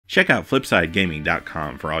Check out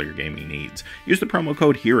FlipsideGaming.com for all your gaming needs. Use the promo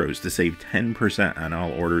code HEROES to save 10% on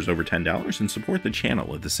all orders over $10 and support the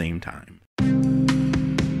channel at the same time.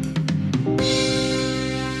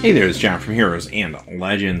 Hey there, it's John from Heroes and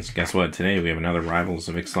Legends. Guess what? Today we have another Rivals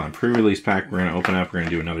of Ixalan Prerelease pack we're going to open up. We're going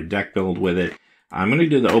to do another deck build with it. I'm going to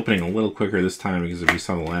do the opening a little quicker this time because if you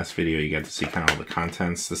saw the last video, you got to see kind of all the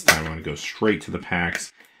contents. This time I'm going to go straight to the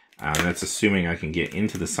packs. That's assuming I can get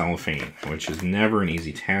into the cellophane, which is never an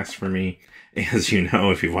easy task for me, as you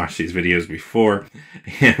know if you've watched these videos before.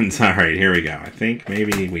 And alright, here we go. I think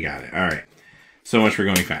maybe we got it. Alright, so much for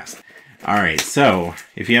going fast. Alright, so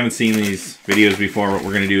if you haven't seen these videos before, what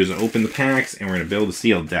we're going to do is open the packs and we're going to build a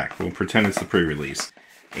sealed deck. We'll pretend it's the pre-release.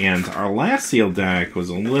 And our last sealed deck was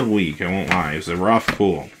a little weak, I won't lie. It was a rough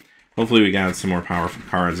pool. Hopefully we got some more powerful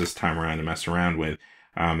cards this time around to mess around with.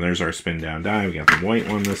 There's our spin down die. We got the white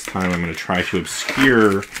one this time. I'm going to try to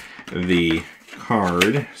obscure the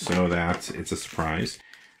card so that it's a surprise.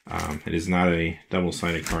 It is not a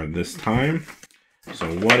double-sided card this time.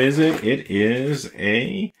 So what is it? It is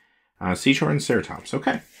a Seashore and Ceratops.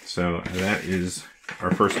 Okay, so that is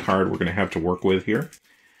our first card we're going to have to work with here.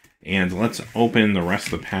 And let's open the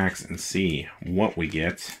rest of the packs and see what we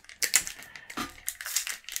get.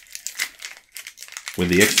 With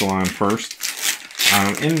the Ixalan first.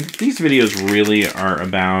 And these videos really are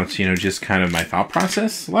about, you know, just kind of my thought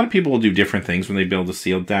process. A lot of people will do different things when they build a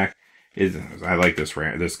sealed deck. I like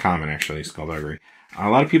this common, actually, Skullduggery. A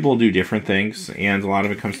lot of people will do different things, and a lot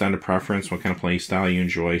of it comes down to preference, what kind of play style you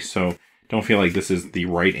enjoy. So don't feel like this is the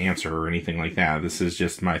right answer or anything like that. This is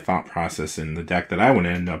just my thought process in the deck that I would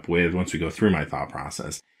end up with once we go through my thought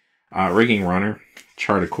process. Rigging Runner,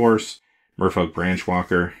 Chart a Course, Merfolk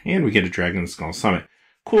Branchwalker, and we get a Dragon Skull Summit.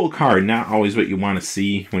 Cool card, not always what you want to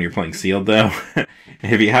see when you're playing sealed, though.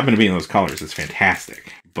 If you happen to be in those colors, it's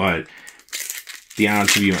fantastic. But the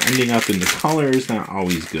odds of you ending up in the colors, not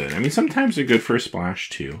always good. I mean, sometimes they're good for a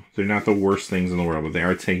splash, too. They're not the worst things in the world, but they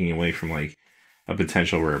are taking away from, like, a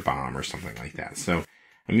potential rare bomb or something like that. So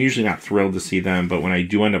I'm usually not thrilled to see them, but when I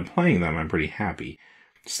do end up playing them, I'm pretty happy.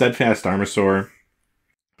 Steadfast Armasaur,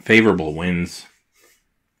 Favorable Winds,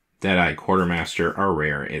 Deadeye Quartermaster. Our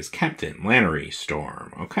rare is Captain Lannery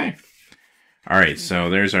Storm. Okay. Alright, so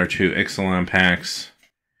there's our two Ixalan packs.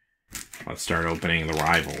 Let's start opening the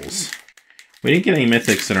Rivals. We didn't get any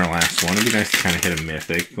mythics in our last one. It'd be nice to kind of hit a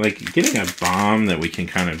mythic. Like, getting a bomb that we can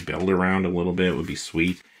kind of build around a little bit would be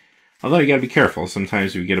sweet. Although you gotta be careful.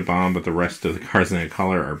 Sometimes if you get a bomb, but the rest of the cards in that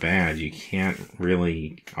color are bad, you can't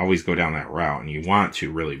really always go down that route, and you want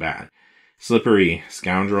to really bad. Slippery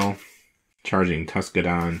Scoundrel, Charging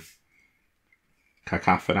Tuscadon,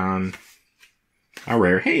 Cacophodon. Our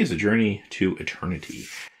rare, hey, is a Journey to Eternity.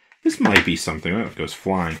 This might be something, oh, it goes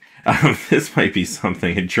flying. This might be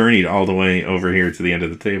something, it journeyed all the way over here to the end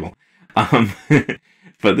of the table.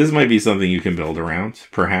 But this might be something you can build around,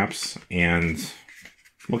 perhaps, and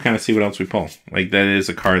we'll kind of see what else we pull. Like, that is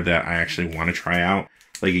a card that I actually want to try out.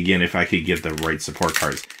 Like, again, if I could get the right support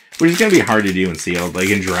cards. Which is going to be hard to do in sealed. Like,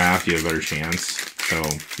 in draft, you have a better chance. So,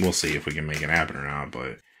 we'll see if we can make it happen or not,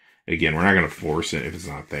 but again, we're not going to force it if it's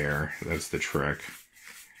not there. That's the trick.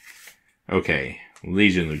 Okay.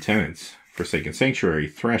 Legion Lieutenant, Forsaken Sanctuary,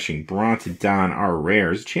 Thrashing Brontodon, our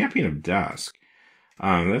rares, Champion of Dusk.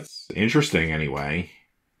 That's interesting anyway.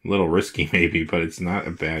 A little risky maybe, but it's not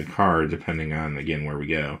a bad card depending on, again, where we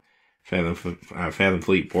go. Fathom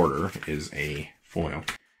Fleet Border is a foil.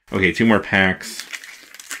 Okay, two more packs.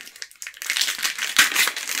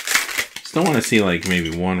 Still want to see, like,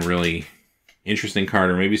 maybe one really interesting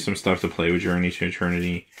card, or maybe some stuff to play with Journey to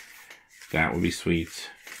Eternity. That would be sweet.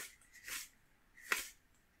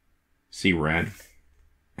 See Red,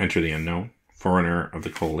 Enter the Unknown, Forerunner of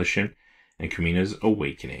the Coalition, and Kamina's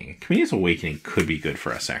Awakening. Kamina's Awakening could be good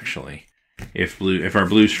for us, actually, if our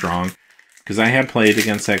blue's strong, because I have played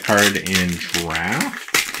against that card in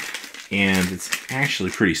draft, and it's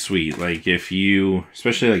actually pretty sweet. Like, if you,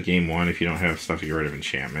 especially like game one, if you don't have stuff to get rid of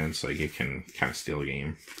enchantments, like, it can kind of steal a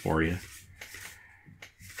game for you.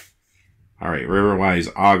 Alright,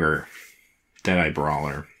 Riverwise Augur, Deadeye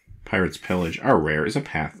Brawler, Pirate's Pillage. Our rare is a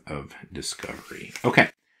Path of Discovery. Okay,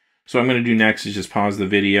 so what I'm going to do next is just pause the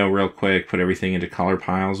video real quick, put everything into color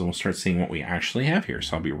piles, and we'll start seeing what we actually have here.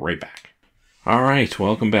 So I'll be right back. Alright,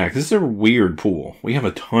 welcome back. This is a weird pool. We have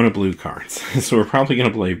a ton of blue cards, so we're probably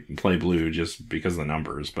going to play blue just because of the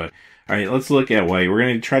numbers. But alright, let's look at white. We're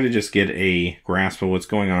going to try to just get a grasp of what's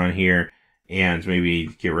going on here, and maybe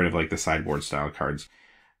get rid of like the sideboard style cards.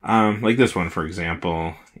 Like this one, for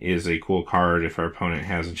example, is a cool card if our opponent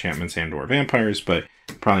has enchantments and or vampires, but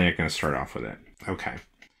probably not going to start off with it. Okay.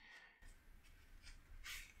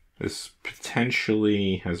 This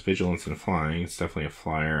potentially has vigilance and flying. It's definitely a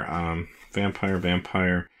flyer.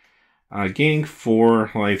 Vampire. Gaining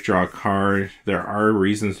 4 life, draw a card. There are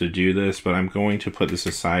reasons to do this, but I'm going to put this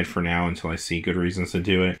aside for now until I see good reasons to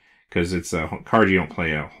do it, because it's a card you don't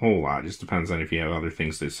play a whole lot. It just depends on if you have other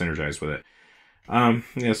things to synergize with it. Yeah,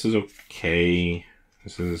 this is okay.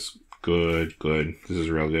 This is good. This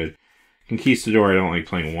is real good. Conquistador, I don't like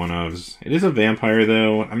playing one-ofs. It is a vampire,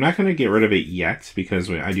 though. I'm not going to get rid of it yet, because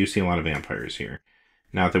I do see a lot of vampires here.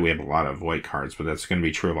 Not that we have a lot of white cards, but that's going to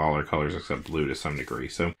be true of all our colors except blue to some degree.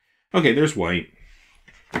 So, okay, there's white.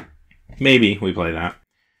 Maybe we play that.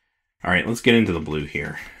 Alright, let's get into the blue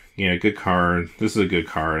here. Yeah, good card. This is a good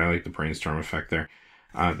card. I like the brainstorm effect there.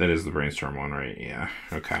 That is the brainstorm one, right? Yeah,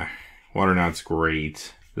 okay. Waternaut's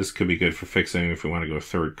great. This could be good for fixing if we want to go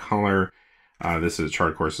third color. This is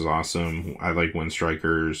Chart Course is awesome. I like Wind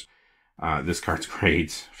Strikers. This card's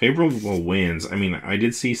great. Favorable wins. I mean, I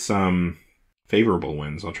did see some favorable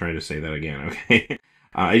wins. I'll try to say that again, okay?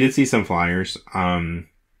 I did see some flyers.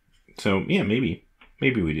 So, yeah, maybe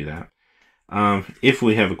we do that. If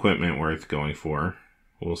we have equipment worth going for.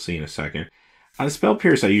 We'll see in a second. Spell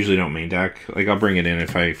Pierce I usually don't main deck. Like, I'll bring it in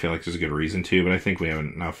if I feel like there's a good reason to, but I think we have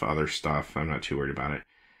enough other stuff. I'm not too worried about it.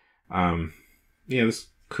 Yeah, this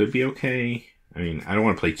could be okay. I mean, I don't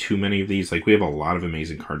want to play too many of these. Like, we have a lot of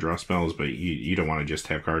amazing card draw spells, but you don't want to just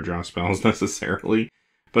have card draw spells necessarily.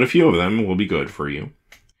 But a few of them will be good for you.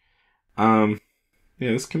 Yeah,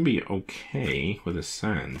 this can be okay with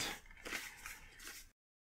Ascend.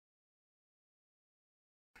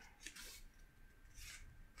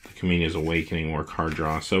 Comedia's Awakening, more card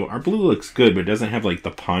draw. So our blue looks good, but it doesn't have like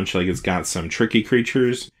the punch. Like, it's got some tricky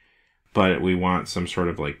creatures, but we want some sort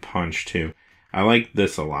of like punch too. I like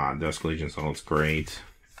this a lot. Dusk Legion Salt's great.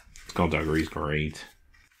 Skullduggery's great.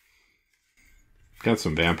 Got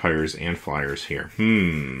some vampires and flyers here.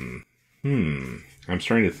 I'm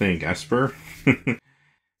starting to think Esper.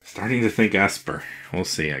 Starting to think Esper. We'll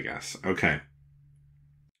see, I guess. Okay.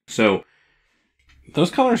 So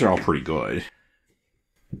those colors are all pretty good.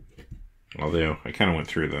 Although, I kind of went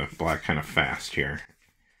through the black kind of fast here.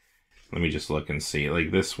 Let me just look and see. Like,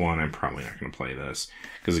 this one, I'm probably not going to play this.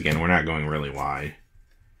 Because, again, we're not going really wide.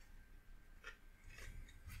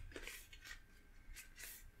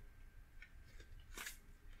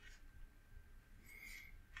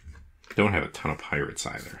 Don't have a ton of pirates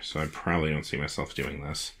either, so I probably don't see myself doing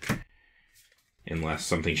this. Unless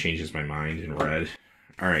something changes my mind in red.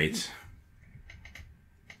 Alright.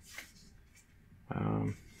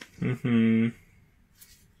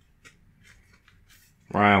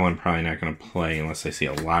 Ryle, I'm probably not going to play unless I see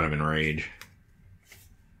a lot of Enrage.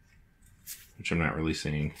 Which I'm not really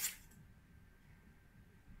seeing.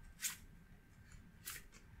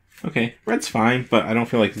 Okay, red's fine, but I don't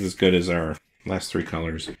feel like it's as good as our last 3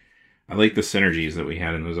 colors. I like the synergies that we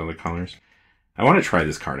had in those other colors. I want to try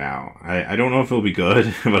this card out. I don't know if it'll be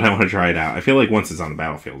good, but I want to try it out. I feel like once it's on the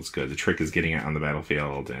battlefield, it's good. The trick is getting it on the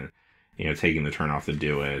battlefield and, you know, taking the turn off to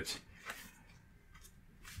do it.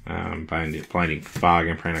 Blinding Fog,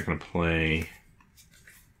 I'm probably not going to play.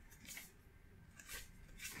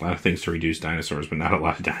 A lot of things to reduce dinosaurs, but not a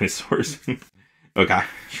lot of dinosaurs. Okay,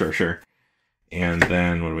 sure. And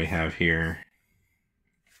then, what do we have here?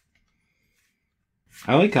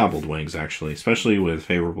 I like Gobbled Wings, actually, especially with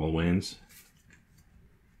favorable winds.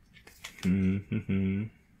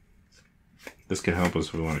 This could help us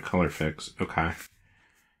if we want a color fix. Okay.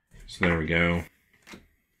 So there we go.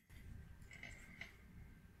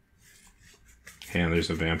 And there's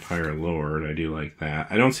a Vampire Lord. I do like that.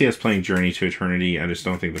 I don't see us playing Journey to Eternity. I just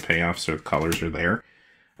don't think the payoffs or the colors are there.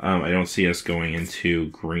 I don't see us going into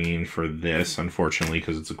green for this, unfortunately,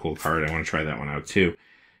 because it's a cool card. I want to try that one out, too.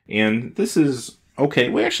 And this is okay.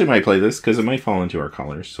 We actually might play this, because it might fall into our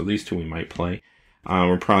colors. So these two we might play.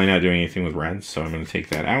 We're probably not doing anything with red, so I'm going to take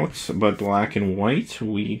that out. But black and white,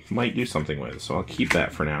 we might do something with. So I'll keep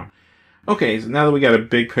that for now. Okay, so now that we got a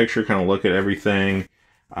big picture, kind of look at everything,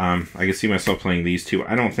 I can see myself playing these two.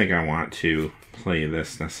 I don't think I want to play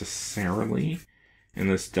this necessarily in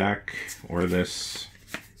this deck, or this,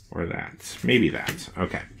 or that. Maybe that.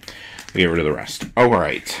 Okay, we get rid of the rest.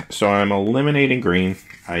 Alright, so I'm eliminating green.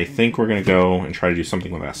 I think we're going to go and try to do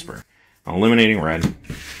something with Esper. I'm eliminating red.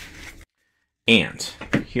 And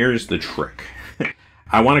here's the trick.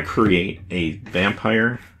 I want to create a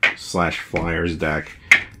vampire / flyers deck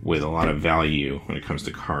with a lot of value when it comes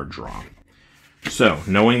to card draw. So,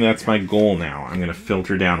 knowing that's my goal now, I'm going to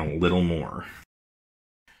filter down a little more.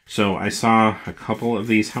 So, I saw a couple of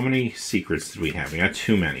these. How many secrets did we have? We got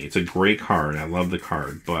too many. It's a great card. I love the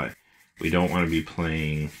card, but we don't want to be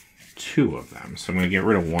playing 2 of them. So, I'm going to get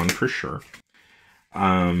rid of 1 for sure.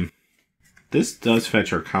 This does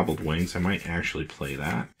fetch our Cobbled Wings. I might actually play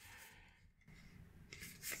that.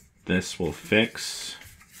 This will fix.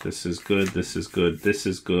 This is good. This is good. This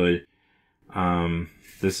is good.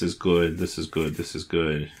 This is good. This is good. This is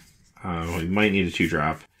good. We might need a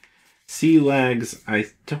 2-drop. Sea Legs, I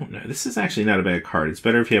don't know. This is actually not a bad card. It's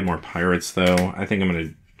better if you have more pirates, though. I think I'm going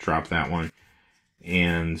to drop that one.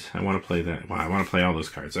 And I want to play that. Wow, I want to play all those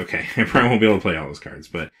cards. Okay, I probably won't be able to play all those cards,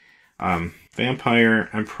 but Vampire,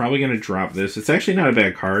 I'm probably going to drop this. It's actually not a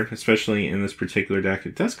bad card, especially in this particular deck.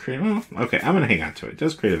 It does create, well, okay, I'm going to hang on to it. It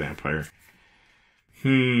does create a Vampire.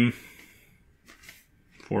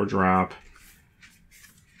 4-drop.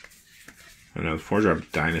 I don't know, the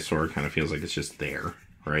 4-drop Dinosaur kind of feels like it's just there,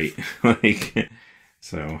 right? Like,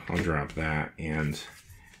 so I'll drop that, and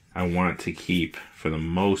I want to keep, for the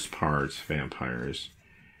most part, Vampires.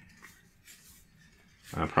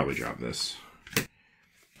 I'll probably drop this.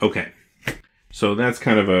 Okay, so that's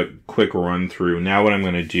kind of a quick run through. Now what I'm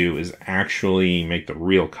going to do is actually make the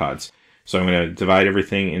real cuts. So I'm going to divide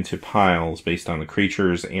everything into piles based on the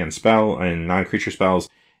creatures and spell and non-creature spells,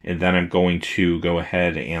 and then I'm going to go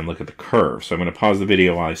ahead and look at the curve. So I'm going to pause the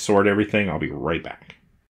video while I sort everything. I'll be right back.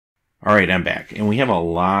 All right, I'm back, and we have a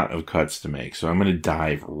lot of cuts to make, so I'm going to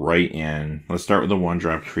dive right in. Let's start with the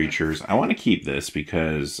 1-drop creatures. I want to keep this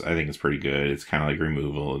because I think it's pretty good. It's kind of like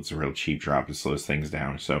removal. It's a real cheap drop. It slows things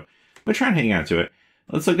down, so I'm going to try and hang on to it.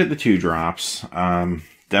 Let's look at the 2-drops.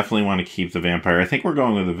 Definitely want to keep the Vampire. I think we're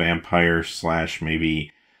going with the Vampire /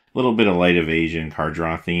 maybe a little bit of Light Evasion card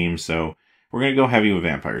draw theme, so we're going to go heavy with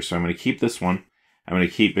Vampire. So I'm going to keep this one. I'm going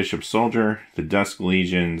to keep Bishop Soldier. The Dusk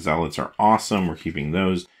Legion Zealots are awesome. We're keeping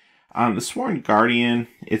those. The Sworn Guardian,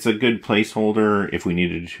 it's a good placeholder if we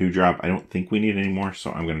needed a 2-drop. I don't think we need it anymore,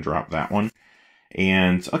 so I'm going to drop that one.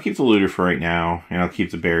 And I'll keep the Looter for right now, and I'll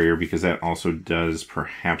keep the Barrier because that also does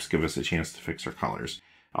perhaps give us a chance to fix our colors,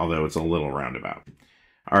 although it's a little roundabout.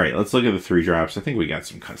 All right, let's look at the 3-drops. I think we got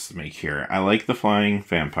some cuts to make here. I like the Flying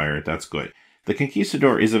Vampire. That's good. The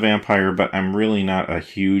Conquistador is a Vampire, but I'm really not a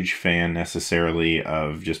huge fan necessarily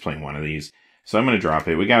of just playing one of these. So I'm going to drop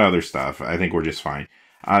it. We got other stuff. I think we're just fine.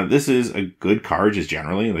 This is a good card, just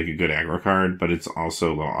generally, like a good aggro card, but it's also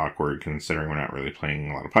a little awkward considering we're not really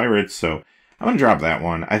playing a lot of pirates, so I'm going to drop that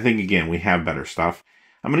one. I think, again, we have better stuff.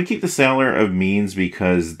 I'm going to keep the Sailor of Means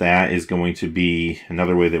because that is going to be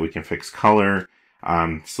another way that we can fix color.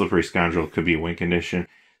 Slippery Scoundrel could be a win condition.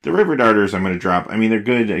 The River Darters I'm going to drop. I mean, they're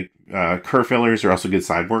good curve fillers. They're also good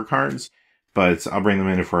sideboard cards, but I'll bring them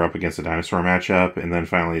in if we're up against a dinosaur matchup. And then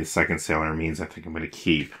finally, the second Sailor Means I think I'm going to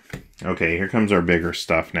keep. Okay, here comes our bigger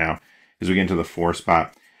stuff now as we get into the 4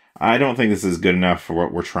 spot. I don't think this is good enough for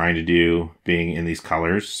what we're trying to do being in these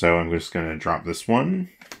colors, so I'm just going to drop this one.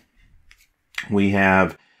 We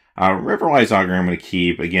have Riverwise Augur I'm going to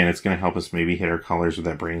keep. Again, it's going to help us maybe hit our colors with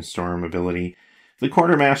that Brainstorm ability. The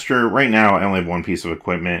Quartermaster, right now I only have one piece of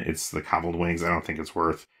equipment. It's the Cobbled Wings. I don't think it's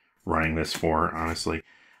worth running this for, honestly.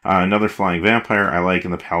 Another Flying Vampire I like,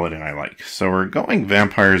 and the Paladin I like. So we're going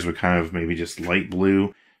Vampires with kind of maybe just light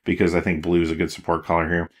blue, because I think blue is a good support color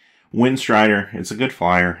here. Windstrider, it's a good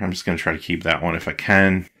flyer. I'm just going to try to keep that one if I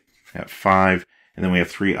can at 5. And then we have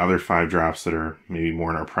 3 other 5-drops that are maybe more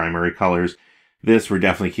in our primary colors. This we're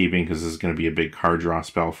definitely keeping because this is going to be a big card draw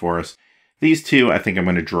spell for us. These 2 I think I'm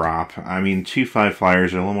going to drop. I mean, 2 5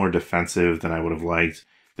 flyers are a little more defensive than I would have liked.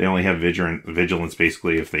 They only have vigilance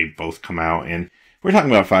basically if they both come out. And we're talking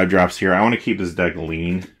about 5-drops here. I want to keep this deck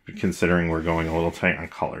lean considering we're going a little tight on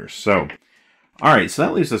colors. So, alright, so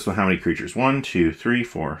that leaves us with how many creatures? 1, 2, 3,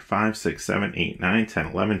 4, 5, 6, 7, 8, 9, 10,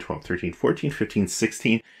 11, 12, 13, 14, 15,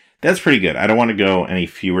 16. That's pretty good. I don't want to go any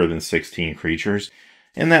fewer than 16 creatures.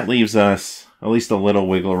 And that leaves us at least a little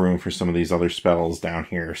wiggle room for some of these other spells down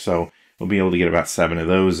here. So we'll be able to get about 7 of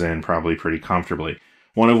those in probably pretty comfortably.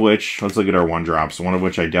 One of which, let's look at our 1-drops. One of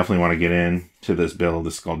which I definitely want to get in to this build.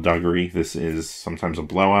 This is called Duggery. This is sometimes a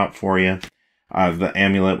blowout for you. The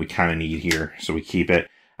Amulet we kind of need here, so we keep it.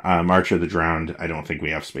 March of the Drowned, I don't think we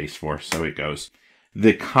have space for, so it goes.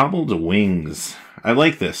 The Cobbled Wings. I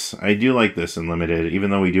like this. I do like this in Limited, even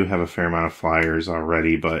though we do have a fair amount of flyers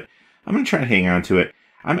already, but I'm going to try to hang on to it.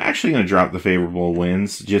 I'm actually going to drop the Favorable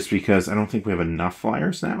Winds just because I don't think we have enough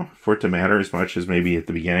flyers now for it to matter as much as maybe at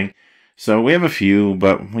the beginning. So we have a few,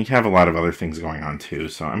 but we have a lot of other things going on too,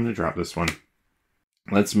 so I'm going to drop this one.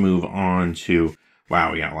 Let's move on to...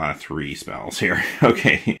 Wow, we got a lot of 3 spells here.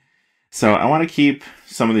 Okay, so I want to keep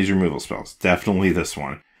some of these removal spells. Definitely this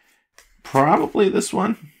one. Probably this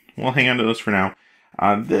one. We'll hang on to those for now.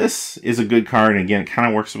 This is a good card, and again, it kind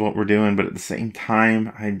of works with what we're doing, but at the same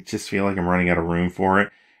time, I just feel like I'm running out of room for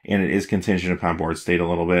it. and it is contingent upon board state a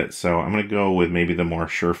little bit. So I'm going to go with maybe the more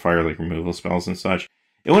surefire, like removal spells and such.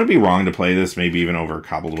 It wouldn't be wrong to play this, maybe even over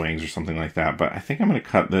Cobbled Wings or something like that, but I think I'm going to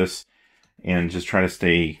cut this and just try to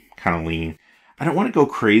stay kind of lean. I don't want to go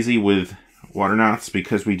crazy with Waternauts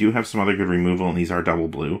because we do have some other good removal, and these are double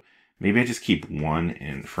blue. Maybe I just keep one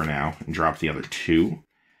in for now and drop the other two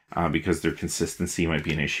because their consistency might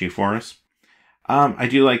be an issue for us. I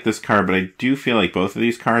do like this card, but I do feel like both of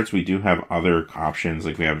these cards, we do have other options.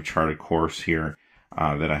 Like we have a Charted Course here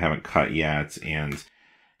that I haven't cut yet. And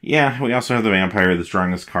yeah, we also have the Vampire that's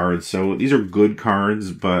drawing us cards. So these are good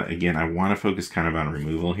cards, but again, I want to focus kind of on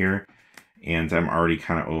removal here. And I'm already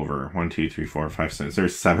kind of over 1, 2, 3, 4, 5, 6.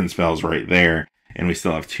 There's 7 spells right there, and we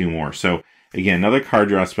still have 2 more. So again, another card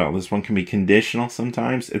draw spell. This one can be conditional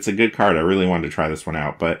sometimes. It's a good card. I really wanted to try this one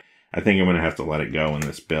out, but I think I'm going to have to let it go in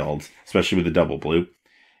this build, especially with the double blue.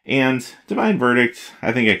 And Divine Verdict,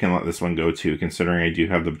 I think I can let this one go too, considering I do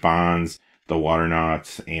have the Bonds, the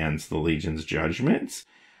Waternauts, and the Legion's Judgment.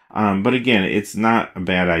 But again, it's not a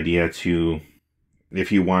bad idea to,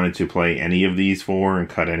 if you wanted to play any of these 4 and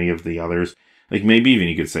cut any of the others, like maybe even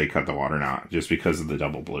you could say cut the Waternaut just because of the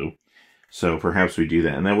double blue. So perhaps we do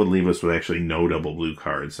that, and that would leave us with actually no double blue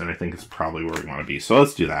cards, and I think it's probably where we want to be. So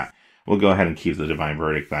let's do that. We'll go ahead and keep the Divine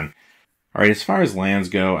Verdict then. All right, as far as lands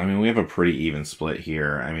go, I mean, we have a pretty even split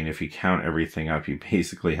here. I mean, if you count everything up, you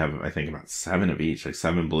basically have, I think, about 7 of each, like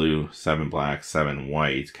 7 blue, 7 black, 7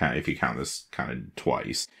 white, if you count this kind of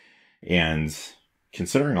twice. And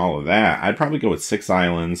considering all of that, I'd probably go with 6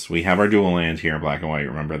 islands. We have our dual land here in black and white,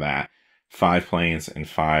 remember that. 5 plains and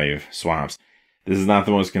 5 swamps. This is not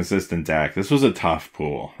the most consistent deck. This was a tough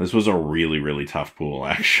pool. This was a really, really tough pool,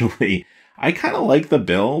 actually. I kind of like the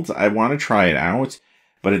build. I want to try it out.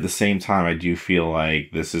 But at the same time, I do feel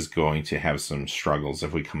like this is going to have some struggles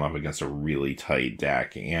if we come up against a really tight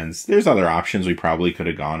deck. And there's other options we probably could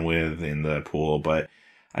have gone with in the pool, but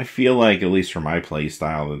I feel like, at least for my play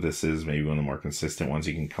style, that this is maybe one of the more consistent ones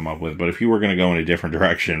you can come up with. But if you were going to go in a different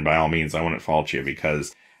direction, by all means, I wouldn't fault you,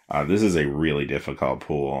 because this is a really difficult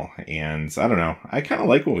pool. And I don't know, I kind of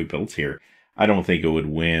like what we built here. I don't think it would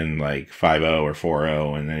win like 5-0 or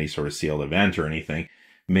 4-0 in any sort of sealed event or anything.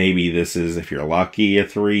 Maybe this is, if you're lucky, a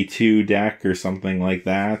 3-2 deck or something like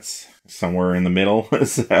that, somewhere in the middle.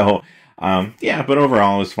 So, yeah, but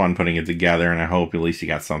overall it was fun putting it together, and I hope at least you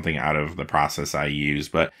got something out of the process I use.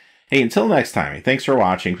 But hey, until next time, thanks for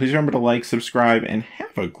watching. Please remember to like, subscribe, and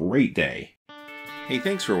have a great day. Hey,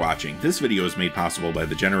 thanks for watching. This video is made possible by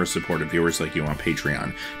the generous support of viewers like you on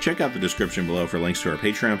Patreon. Check out the description below for links to our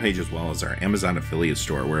Patreon page as well as our Amazon affiliate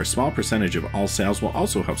store, where a small percentage of all sales will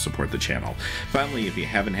also help support the channel. Finally, if you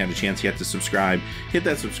haven't had a chance yet to subscribe, hit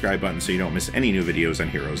that subscribe button so you don't miss any new videos on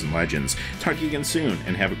Heroes and Legends. Talk to you again soon,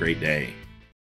 and have a great day.